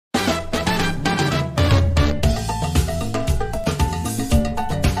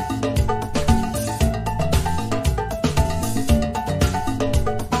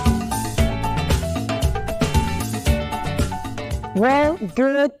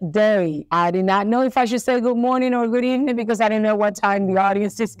Good day. I did not know if I should say good morning or good evening because I didn't know what time the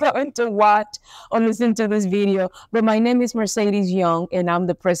audience is going to watch or listen to this video. But my name is Mercedes Young, and I'm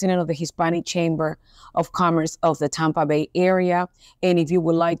the president of the Hispanic Chamber of Commerce of the Tampa Bay area. And if you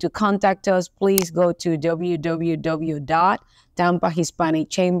would like to contact us, please go to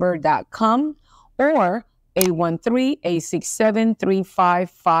www.tampahispanicchamber.com or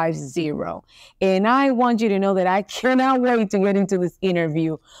 813-867-3550. And I want you to know that I cannot wait to get into this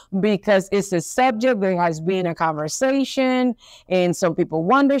interview because it's a subject that has been a conversation and some people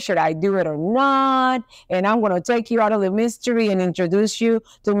wonder, should I do it or not? And I'm going to take you out of the mystery and introduce you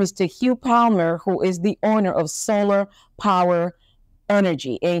to Mr. Hugh Powur, who is the owner of Solar Powur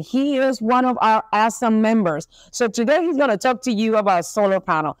Energy, and he is one of our awesome members. So today he's going to talk to you about solar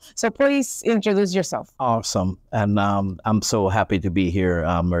panel. So please introduce yourself. Awesome, and I'm so happy to be here,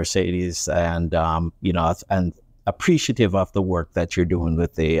 Mercedes, and and appreciative of the work that you're doing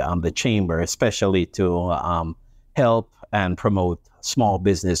with the chamber, especially to help and promote small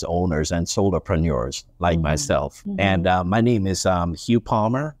business owners and solarpreneurs like myself. And my name is Hugh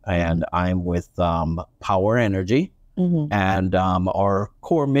Powur, and I'm with Powur Energy. And our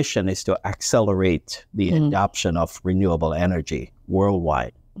core mission is to accelerate the adoption of renewable energy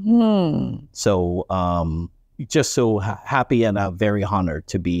worldwide. So just so happy and very honored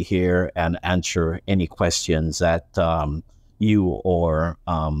to be here and answer any questions that you or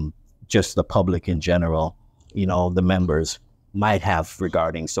just the public in general, the members might have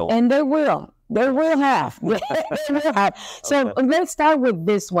regarding solar. And they will. They will have. They will have. So let's start with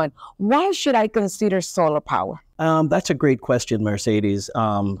this one. Why should I consider solar power? That's a great question, Mercedes.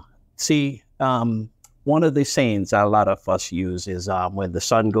 One of the sayings a lot of us use is when the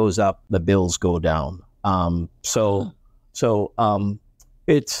sun goes up, the bills go down. So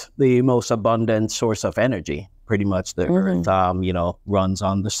it's the most abundant source of energy. Pretty much the earth, runs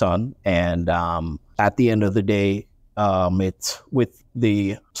on the sun. And at the end of the day, it's with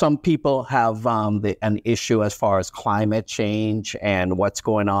some people have an issue as far as climate change and what's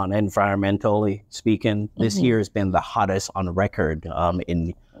going on environmentally speaking. This year has been the hottest on record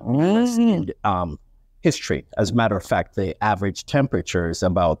in history. As a matter of fact, the average temperature is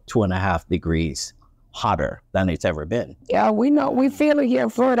about 2.5 degrees hotter than it's ever been. Yeah, we know. We feel it here in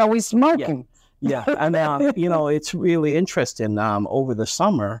Florida. We're smoking. Yeah. And it's really interesting. Over the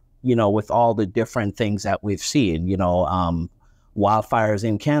summer, with all the different things that we've seen, wildfires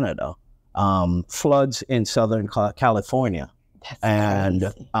in Canada, floods in Southern California,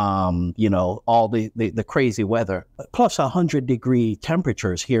 and, all the crazy weather, plus 100-degree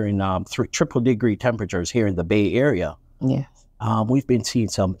temperatures here in, triple-degree temperatures here in the Bay Area. Yes. We've been seeing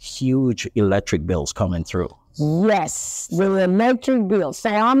some huge electric bills coming through. Yes, the electric bill.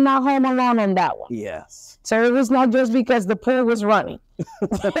 Say, I'm not home alone on that one. Yes. So it was not just because the pool was running.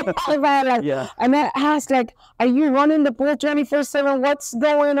 Yeah. And I asked, are you running the pool 24/7? What's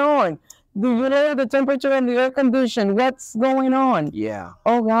going on? Do you know the temperature and the air condition? What's going on? Yeah.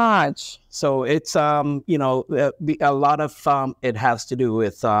 Oh, gosh. So it's, a lot of it has to do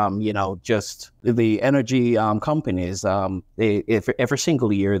with, just the energy companies. Every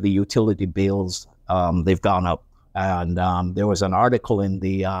single year, the utility bills, they've gone up. And there was an article in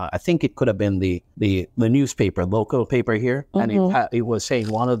the, I think it could have been the newspaper, local paper here, and it was saying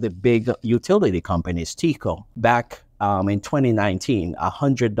one of the big utility companies, TECO, back in 2019,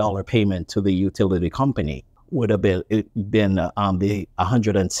 $100 payment to the utility company would have been the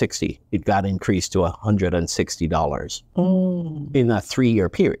 160. It got increased to $160 in a 3-year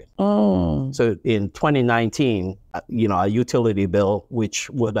period. So in 2019, a utility bill which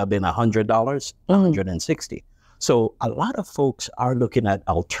would have been $100, $160. So a lot of folks are looking at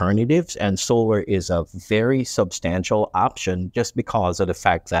alternatives, and solar is a very substantial option just because of the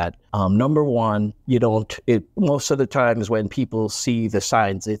fact that, number one, most of the times when people see the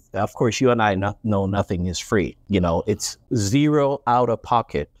signs, of course, you and I know nothing is free. It's zero out of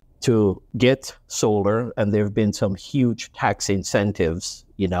pocket to get solar, and there have been some huge tax incentives,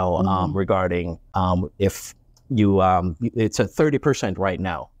 regarding if you, it's a 30% right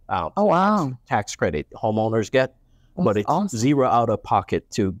now. Oh, wow. Tax credit homeowners get, but it's awesome. Zero out of pocket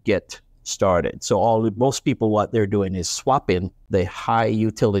to get started. So most people, what they're doing is swapping the high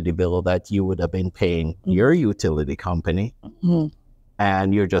utility bill that you would have been paying your utility company,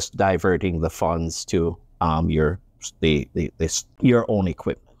 and you're just diverting the funds to your own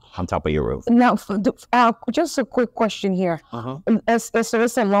equipment on top of your roof. Now, just a quick question here. So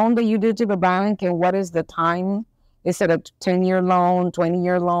it's a loan that you do to the bank, and what is the time? Is it a 10-year loan,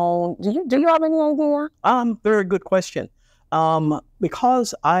 20-year loan? Do you have any idea? Very good question.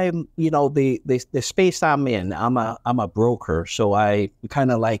 Because I'm, the space I'm in, I'm a broker. So I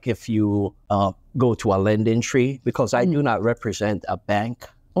kind of like if you go to a lending tree, because I do not represent a bank.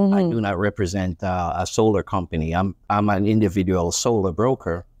 I do not represent a solar company. I'm an individual solar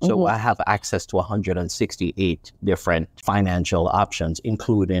broker. So I have access to 168 different financial options,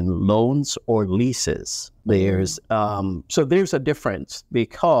 including loans or leases. There's a difference,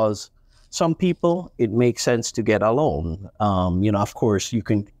 because some people, it makes sense to get a loan. Of course, you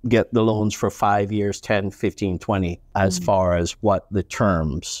can get the loans for 5 years, 10, 15, 20, as far as what the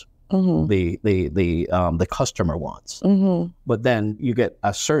terms the customer wants. But then you get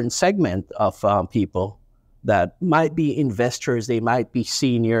a certain segment of people that might be investors, they might be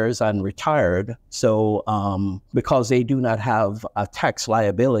seniors and retired. So because they do not have a tax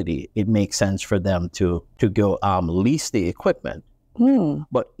liability, it makes sense for them to go lease the equipment.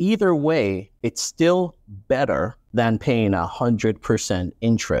 But either way, it's still better than paying 100%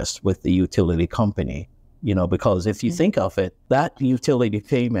 interest with the utility company. Because if you think of it, that utility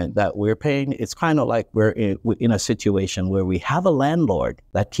payment that we're paying, it's kind of like we're in a situation where we have a landlord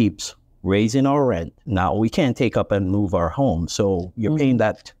that keeps raising our rent. Now, we can't take up and move our home. So you're paying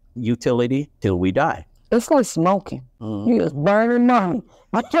that utility till we die. It's like smoking. You just burning money.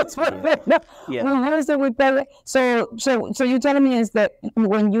 Yeah. Well, how is it with that? So you're telling me is that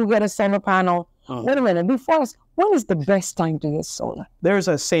when you get a solar panel, wait a minute, before us, when is the best time to get solar? There's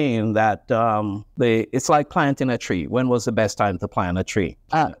a saying that it's like planting a tree. When was the best time to plant a tree?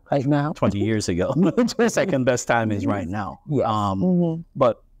 Right now. 20 years ago. The second best time is right now. Yes.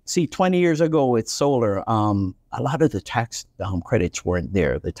 But see, 20 years ago with solar, a lot of the tax credits weren't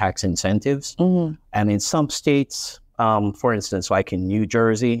there, the tax incentives. And in some states, for instance, like in New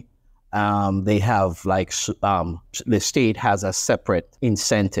Jersey, they have the state has a separate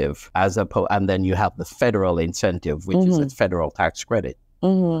incentive and then you have the federal incentive, which is a federal tax credit.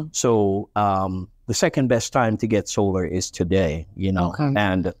 So the second best time to get solar is today, Okay.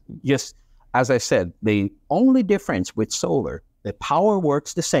 And just as I said, the only difference with solar, the power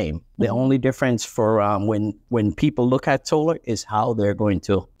works the same. The only difference for when people look at solar is how they're going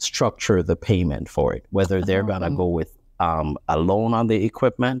to structure the payment for it, whether they're going to go with a loan on the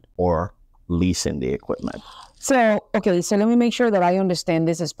equipment or leasing the equipment. So let me make sure that I understand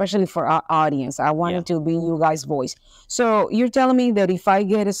this, especially for our audience. I want it to be you guys' voice. So you're telling me that if I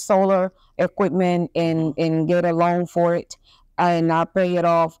get a solar equipment and get a loan for it and I pay it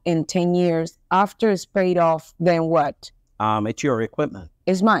off in 10 years, after it's paid off, then what? It's your equipment.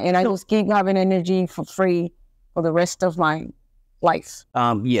 It's mine. And I just keep having energy for free for the rest of my life.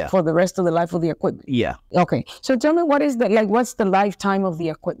 For the rest of the life of the equipment. Yeah. Okay. So tell me, what's the lifetime of the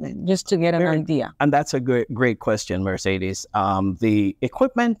equipment, just to get an idea? And that's a great question, Mercedes. The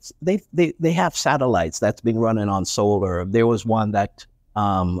equipment, they have satellites that's been running on solar. There was one that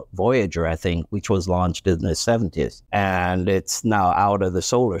Voyager, I think, which was launched in the 70s, and it's now out of the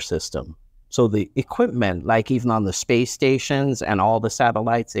solar system. So the equipment, like even on the space stations and all the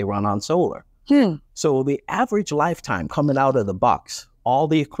satellites, they run on solar. So the average lifetime coming out of the box, all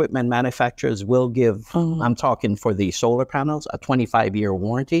the equipment manufacturers will give, I'm talking for the solar panels, a 25-year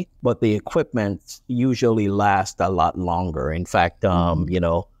warranty, but the equipment usually lasts a lot longer. In fact,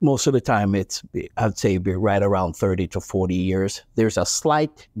 most of the time I'd say be right around 30 to 40 years. There's a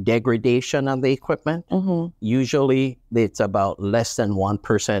slight degradation on the equipment. Usually it's about less than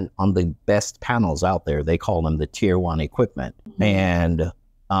 1% on the best panels out there. They call them the tier 1 equipment. And,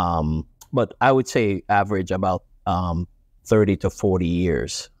 but I would say average about 30 to 40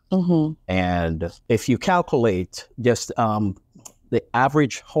 years. And if you calculate just the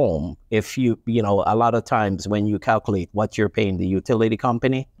average home, if a lot of times when you calculate what you're paying the utility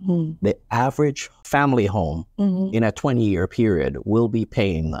company, the average family home in a 20-year period will be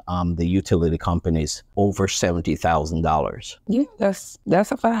paying the utility companies over $70,000. Yeah,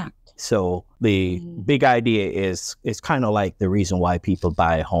 that's a fact. So the big idea is it's kind of like the reason why people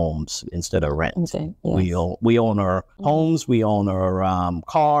buy homes instead of rent. Okay, yes. We own our homes, we own our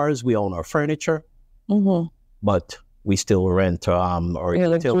cars, we own our furniture, but we still rent our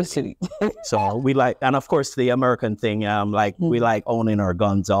electricity. So we like, and of course the American thing, we like owning our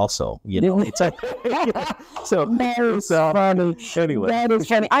guns also. It's like, so that's funny. Anyway, that is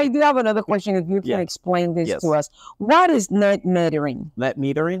funny. I do have another question. If you can explain this to us, what is net metering? Net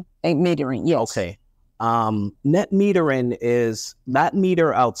metering? Metering, yes. Okay. Net metering is that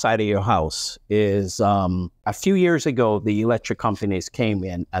meter outside of your house is a few years ago, the electric companies came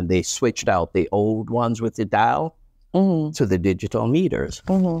in and they switched out the old ones with the dial to the digital meters.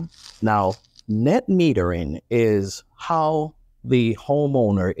 Now, net metering is how the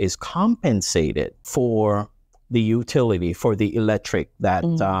homeowner is compensated for the utility for the electric that,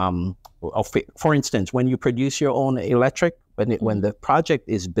 for instance, when you produce your own electric, when the project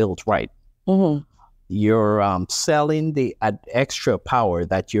is built right, you're selling the extra power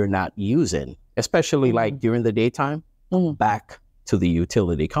that you're not using, especially like during the daytime, back to the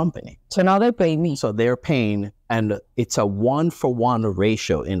utility company. So now they pay me. So they're paying, and it's a 1-for-1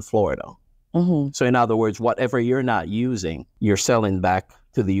 ratio in Florida. So in other words, whatever you're not using, you're selling back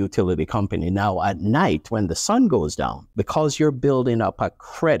to the utility company. Now at night, when the sun goes down, because you're building up a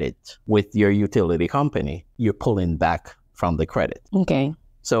credit with your utility company, you're pulling back from the credit. Okay.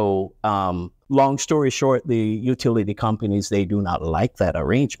 So long story short, the utility companies, they do not like that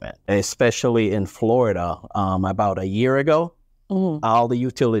arrangement, especially in Florida. About a year ago, all the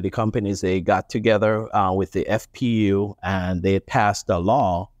utility companies, they got together with the FPU, and they passed a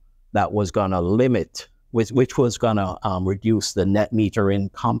law that was going to limit, which was going to reduce the net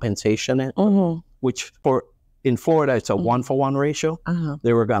metering compensation, which in Florida, it's a 1-for-1 ratio.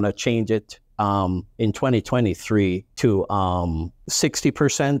 They were going to change it in 2023 to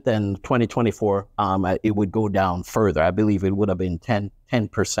 60%, and 2024, it would go down further. I believe it would have been 10%,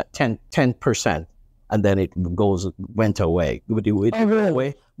 and then it went away. It went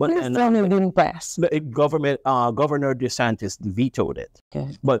away. But it didn't pass. Governor DeSantis vetoed it.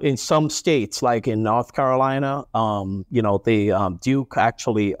 Okay. But in some states, like in North Carolina, the Duke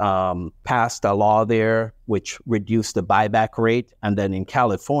actually passed a law there which reduced the buyback rate, and then in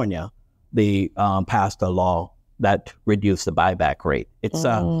California, they passed a law that reduced the buyback rate. It's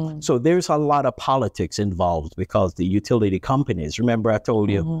so there's a lot of politics involved, because the utility companies, remember I told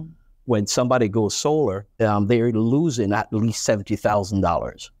you, when somebody goes solar, they're losing at least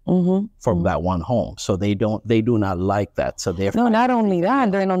 $70,000 from that one home. So they do not like that. So they're not only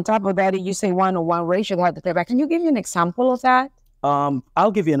that, then on top of that, you say 1-to-1 ratio, they have to pay back. Can you give me an example of that?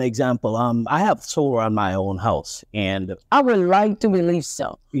 I'll give you an example. I have solar on my own house, and I would like to believe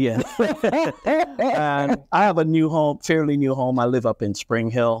so. Yeah. And I have a new home, fairly new home. I live up in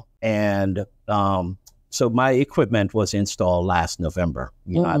Spring Hill, and so my equipment was installed last November.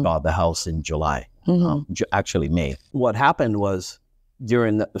 I bought the house in July, actually May. What happened was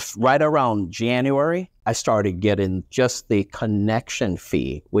right around January, I started getting just the connection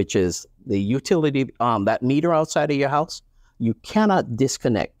fee, which is the utility, that meter outside of your house. You cannot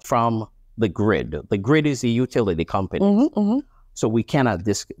disconnect from the grid. The grid is the utility company. So we cannot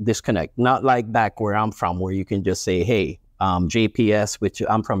disconnect. Not like back where I'm from, where you can just say, hey, JPS, which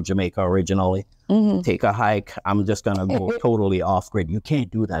I'm from Jamaica originally, take a hike. I'm just going to go totally off grid. You can't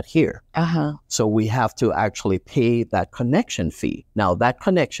do that here. So we have to actually pay that connection fee. Now, that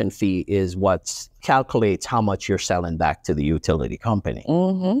connection fee is what calculates how much you're selling back to the utility company.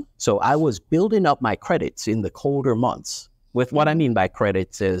 So I was building up my credits in the colder months. With what I mean by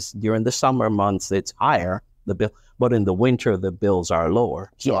credits is during the summer months, it's higher, the bill, but in the winter, the bills are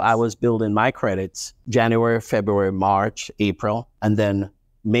lower. So I was building my credits January, February, March, April, and then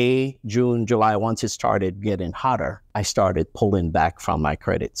May, June, July. Once it started getting hotter, I started pulling back from my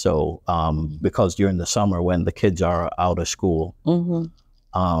credit. So because during the summer when the kids are out of school,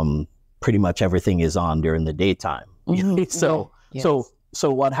 pretty much everything is on during the daytime. So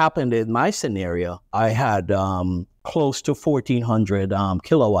what happened in my scenario, I had close to 1,400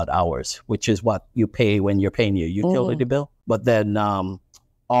 kilowatt hours, which is what you pay when you're paying your utility bill. But then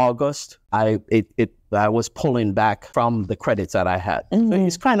August, I was pulling back from the credits that I had. So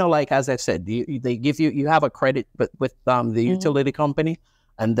it's kind of like, as I said, they give you have a credit with the utility company.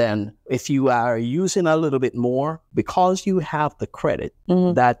 And then if you are using a little bit more, because you have the credit,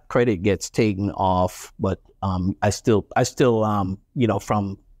 that credit gets taken off. But I still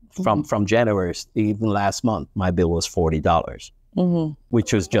from January, even last month, my bill was $40,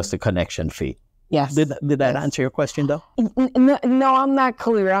 which was just a connection fee. Yes. Did that answer your question, though? No, I'm not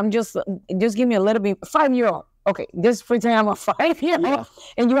clear. I'm just give me a little bit. 5-year-old. Okay, just pretend I'm a 5-year-old,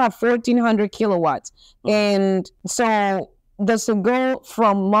 and you have 1,400 kilowatts. And so does it go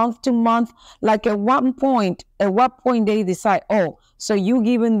from month to month? Like at what point they decide, oh, so you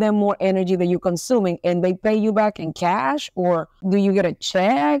giving them more energy than you're consuming, and they pay you back in cash, or do you get a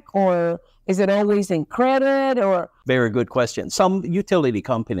check, or is it always in credit? Or very good question. Some utility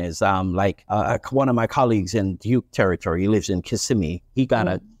companies, like one of my colleagues in Hugh territory, he lives in Kissimmee. He got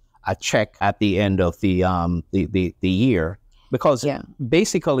a check at the end of the year. Because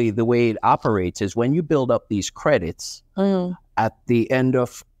basically the way it operates is when you build up these credits at the end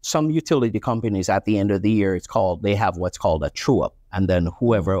of some utility companies, at the end of the year, they have what's called a true up, and then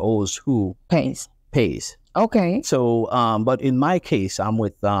whoever owes who pays. Okay. So, but in my case, I'm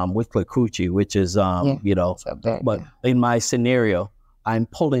with Lacucci, which is but in my scenario, I'm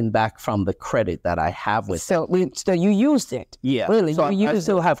pulling back from the credit that I have with them. So you used it? Yeah. Really? So I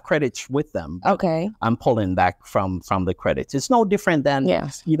still have credits with them. Okay. I'm pulling back from the credits. It's no different than,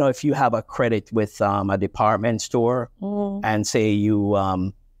 you know, if you have a credit with a department store and say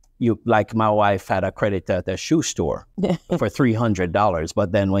you like my wife had a credit at a shoe store for $300,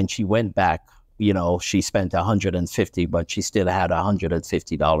 but then when she went back, you know, she spent $150, but she still had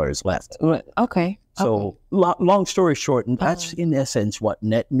 $150 left. Okay. So long story short, that's in essence what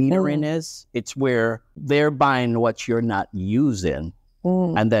net metering is. It's where they're buying what you're not using.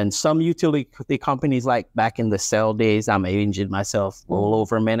 And then some utility companies, like back in the cell days, I'm aging myself,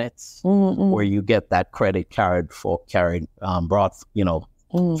 rollover minutes, where you get that credit brought, you know,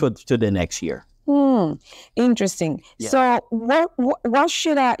 to the next year. Interesting. Yeah. So what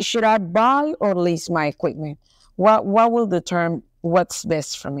should I buy or lease my equipment? What will determine what's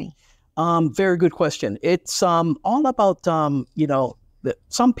best for me? Very good question. It's all about you know,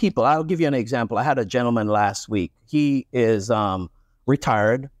 some people. I'll give you an example. I had a gentleman last week. He is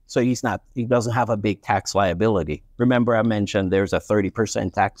retired, so he doesn't have a big tax liability. Remember I mentioned there's a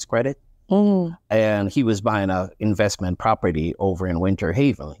 30% tax credit? And he was buying an investment property over in Winter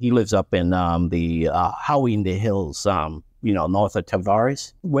Haven. He lives up in the Howie in the Hills, you know, north of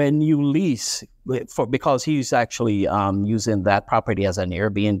Tavares. When you lease, because he's actually using that property as an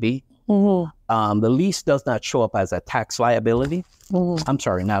Airbnb, the lease does not show up as a tax liability. I'm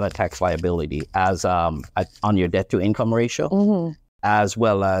sorry, not a tax liability, as on your debt to income ratio, as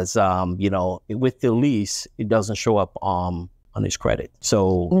well as, you know, with the lease, it doesn't show up on his credit.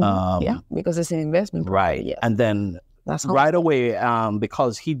 So because it's an investment. Right. Yeah. And then right away,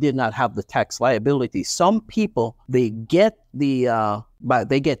 because he did not have the tax liability, some people, they get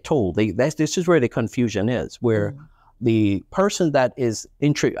told, this is where the confusion is, where the person that is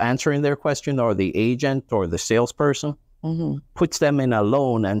answering their question, or the agent or the salesperson, puts them in a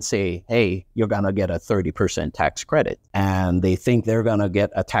loan and say, hey, you're going to get a 30% tax credit. And they think they're going to get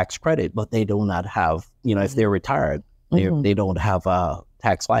a tax credit, but they do not have, you know, if they're retired, they don't have a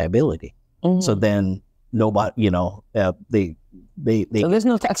tax liability. So then nobody, you know, so there's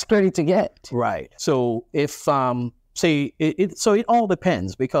no tax credit to get. Right. So if, say, so it all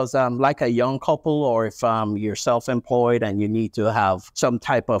depends, because like a young couple, or if you're self-employed and you need to have some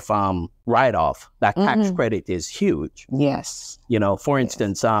type of write-off, that tax credit is huge. Yes. You know, for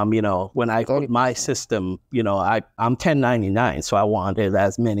instance, you know, when I put my system, you know, I'm 1099, so I wanted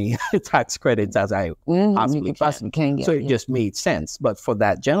as many tax credits as I possibly can get. So it just made sense. But for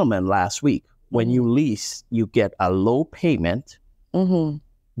that gentleman last week, when you lease, you get a low payment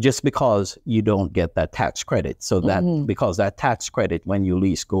just because you don't get that tax credit. So that because that tax credit when you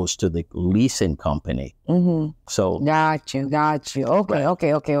lease goes to the leasing company. So got you. Okay, right.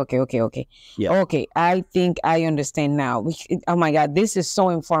 Okay. Yeah. Okay, I think I understand now. Oh my God, this is so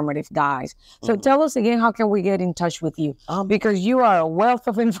informative, guys. So tell us again, how can we get in touch with you? Because you are a wealth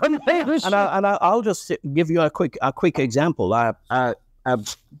of information. And I'll just give you a quick example. I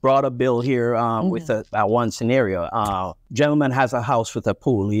brought a bill here with one scenario. Gentleman has a house with a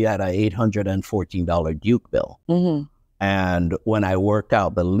pool. He had a $814 Duke bill. And when I worked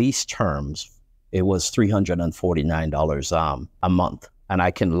out the lease terms, it was $349 a month. And I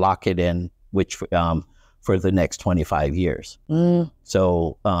can lock it in, which for the next 25 years.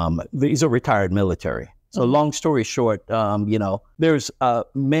 So he's a retired military. So long story short, you know, there's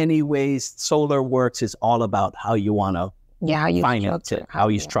many ways solar works. Is all about how you want to finance it, how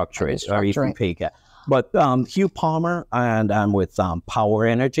you structure it, or you can pay cash. But Hugh Palmer, and I'm with Powur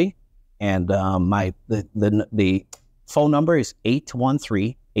Energy, and the phone number is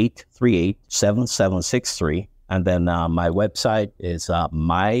 813-838-7763, and then my website is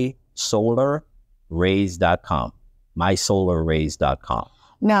mysolarraise.com. mysolarraise.com.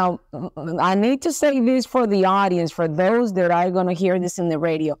 Now, I need to say this for the audience, for those that are going to hear this in the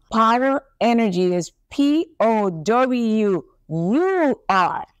radio. Powur Energy is Powur.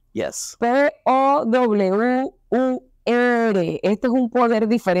 Yes. Powur. Este es un poder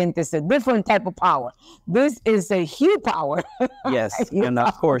diferente. It's a different type of power. This is a Hugh Power. Yes, and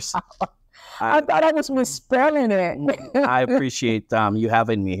of course. I thought I was misspelling it. I appreciate you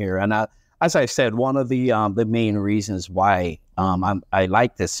having me here. And as I said, one of the main reasons why I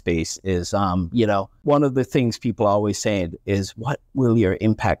like this space is, you know, one of the things people always say is, what will your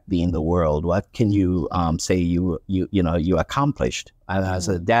impact be in the world? What can you say you accomplished? And as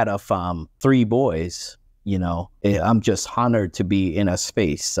a dad of 3 boys, you know, I'm just honored to be in a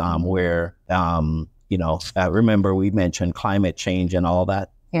space where, you know, remember we mentioned climate change and all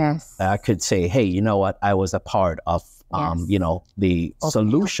that. Yes. I could say, hey, you know what? I was a part of, you know, the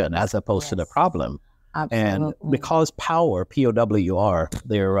solution as opposed to the problem. And because Powur, Powur,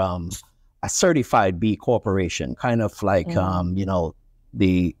 they're a certified B corporation, kind of like, you know,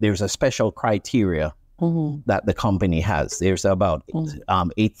 there's a special criteria that the company has. There's about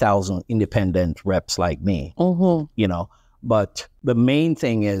 8,000 independent reps like me, you know. But the main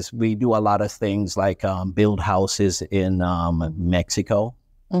thing is we do a lot of things like build houses in Mexico.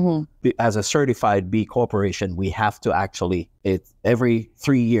 As a certified B corporation, we have to actually, every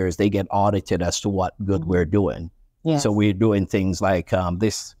 3 years, they get audited as to what good we're doing. So we're doing things like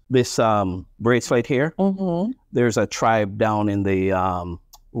this bracelet here. There's a tribe down in the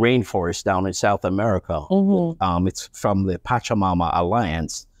rainforest down in South America. It's from the Pachamama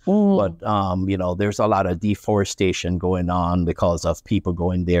Alliance. But, you know, there's a lot of deforestation going on because of people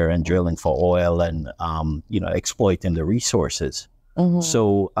going there and drilling for oil and, you know, exploiting the resources.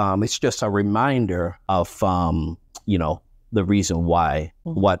 So it's just a reminder of, you know, the reason why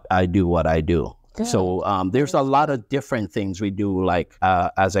what I do. Good. So there's a lot of different things we do, like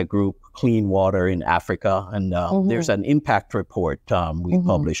as a group, clean water in Africa. And there's an impact report we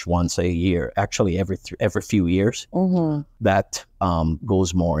publish once a year, actually every few years, that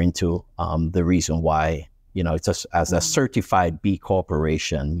goes more into the reason why, you know, it's as a certified B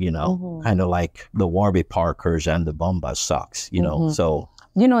corporation, you know, kind of like the Warby Parkers and the Bomba Sox, you know. So,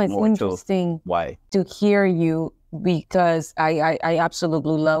 you know, it's interesting to hear you, because I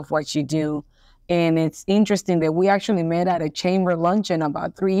absolutely love what you do. And it's interesting that we actually met at a chamber luncheon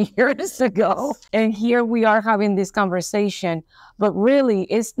about 3 years ago. And here we are having this conversation. But really,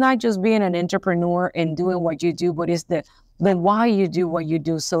 it's not just being an entrepreneur and doing what you do, but it's the why you do what you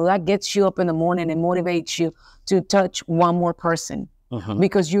do. So that gets you up in the morning and motivates you to touch one more person,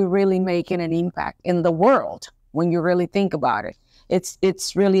 because you're really making an impact in the world when you really think about it.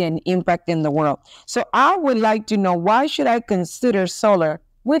 It's really an impact in the world. So I would like to know, why should I consider solar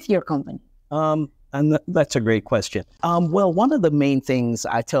with your company? And that's a great question. Well, one of the main things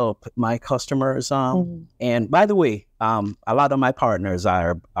I tell my customers, and by the way, a lot of my partners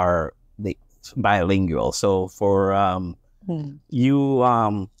are bilingual. So for you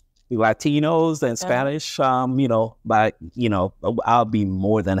Latinos and Spanish, you know, I'll be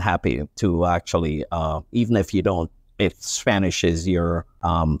more than happy to actually, even if Spanish is your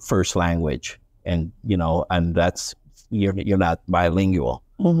first language, and you know, and that's you're not bilingual.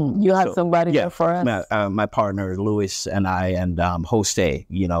 You have somebody there for us. My partner Luis and I, and Jose,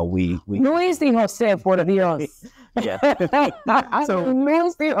 you know, we Luis y Jose, por Dios. Yeah. So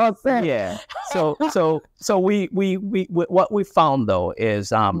Luis y Jose. Yeah. So we what we found though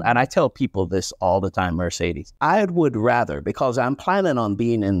is and I tell people this all the time, Mercedes, I would rather, because I'm planning on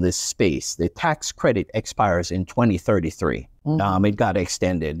being in this space. The tax credit expires in 2033. It got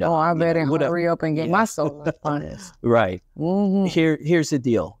extended. Oh, I better hurry up and get my solar panels. Right. Here's the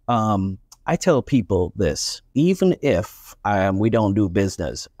deal. I tell people this: even if we don't do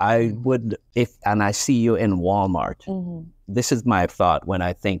business, I would, and I see you in Walmart. This is my thought when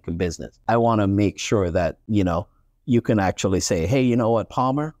I think of business. I want to make sure that, you know, you can actually say, hey, you know what,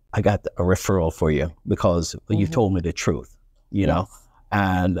 Palmer, I got a referral for you because you told me the truth, you know.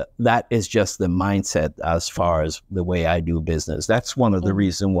 And that is just the mindset as far as the way I do business. That's one of the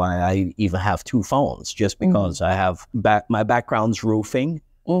reasons why I even have 2 phones, just because I have my background's roofing.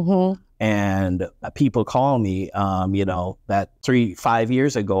 And people call me, you know, that 5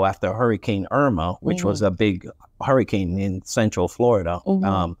 years ago after Hurricane Irma, which was a big hurricane in Central Florida.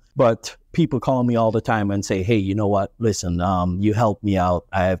 But people call me all the time and say, hey, you know what? Listen, you helped me out.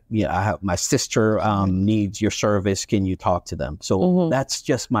 I have my sister needs your service. Can you talk to them? So that's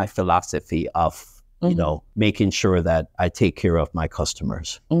just my philosophy of, you know, making sure that I take care of my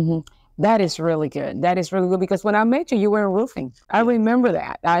customers. That is really good. That is really good, because when I met you, you were in roofing. I remember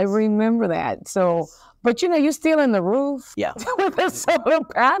that. So, but you know, you're still in the roof with the solar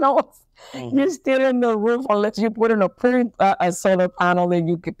panels. You're still in the roof unless you put in a solar panel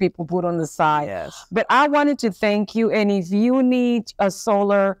that people put on the side. Yes. But I wanted to thank you. And if you need a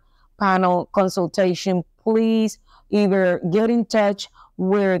solar panel consultation, please either get in touch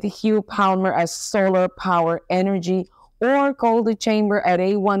with Hugh Palmer at Solar Power Energy, or call the chamber at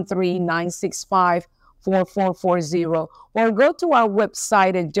 813-965-4440, or go to our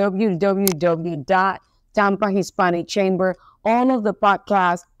website at www.Tampa Hispanic Chamber. All of the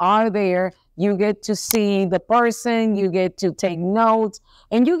podcasts are there. You get to see the person, you get to take notes,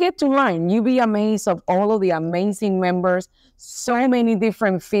 and you get to learn. You'll be amazed of all of the amazing members, so many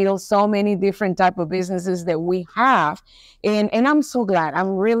different fields, so many different type of businesses that we have. And I'm so glad.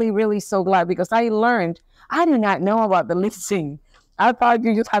 I'm really, really so glad, because I learned, I did not know about the leasing. I thought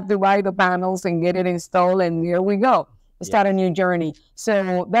you just have to buy the panels and get it installed, and here we go. Start a new journey.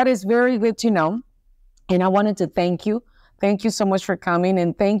 So that is very good to know. And I wanted to thank you. Thank you so much for coming,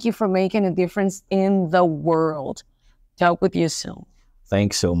 and thank you for making a difference in the world. Talk with you soon.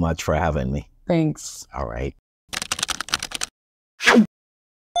 Thanks so much for having me. Thanks. All right.